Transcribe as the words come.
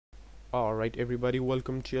Alright everybody,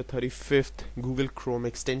 welcome to your 35th Google Chrome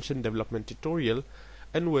extension development tutorial,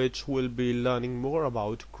 in which we'll be learning more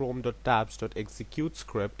about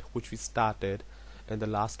chrome.tabs.executeScript, which we started in the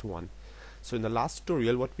last one. So in the last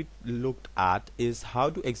tutorial what we looked at is how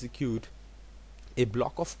to execute a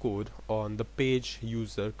block of code on the page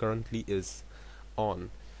user currently is on.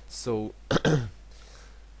 So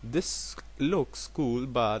this looks cool,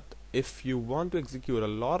 but if you want to execute a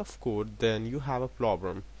lot of code, then you have a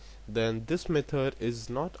problem. Then this method is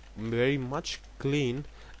not very much clean,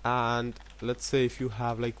 and let's say if you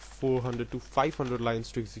have like 400 to 500 lines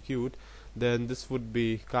to execute, then this would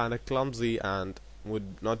be kind of clumsy and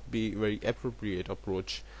would not be very appropriate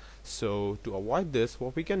approach. So to avoid this,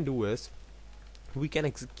 what we can do is we can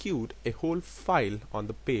execute a whole file on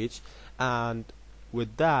the page, and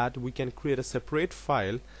with that we can create a separate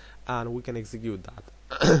file and we can execute that.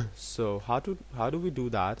 So how do we do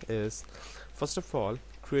that is, first of all,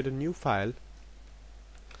 create a new file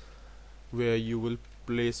where you will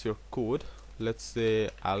place your code. Let's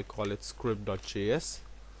say I'll call it script.js,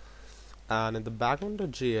 and in the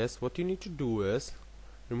background.js what you need to do is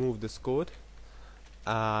remove this code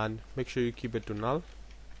and make sure you keep it to null,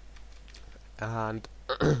 and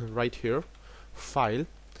right here file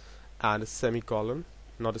and a semicolon,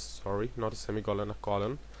 not a semicolon, a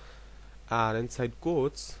colon, and inside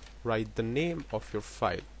quotes write the name of your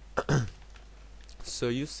file. So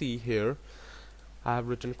you see here I have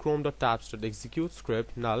written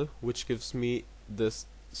chrome.tabs.executeScript null, which gives me this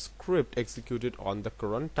script executed on the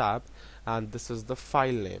current tab, and this is the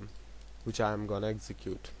file name which I am gonna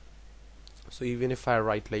execute. So even if I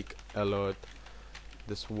write like alert,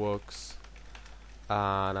 this works,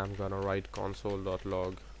 and I'm gonna write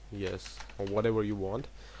console.log yes, or whatever you want,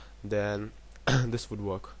 then this would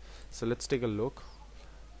work. So let's take a look.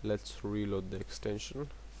 Let's reload the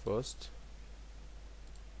extension first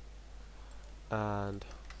and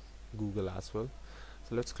Google as well.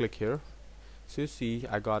 So let's click here. So you see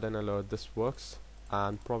I got an alert, this works,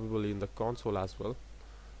 and probably in the console as well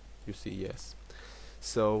you see yes.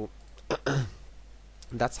 So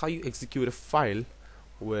that's how you execute a file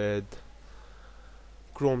with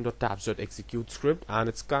chrome.tabs.executeScript, and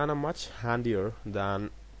it's kinda much handier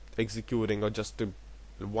than executing or just a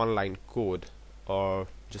one line code, or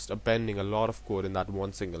just appending a lot of code in that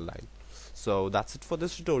one single line. So that's it for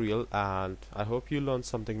this tutorial, and I hope you learned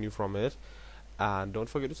something new from it, and don't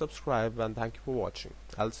forget to subscribe, and thank you for watching.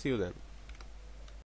 I'll see you then.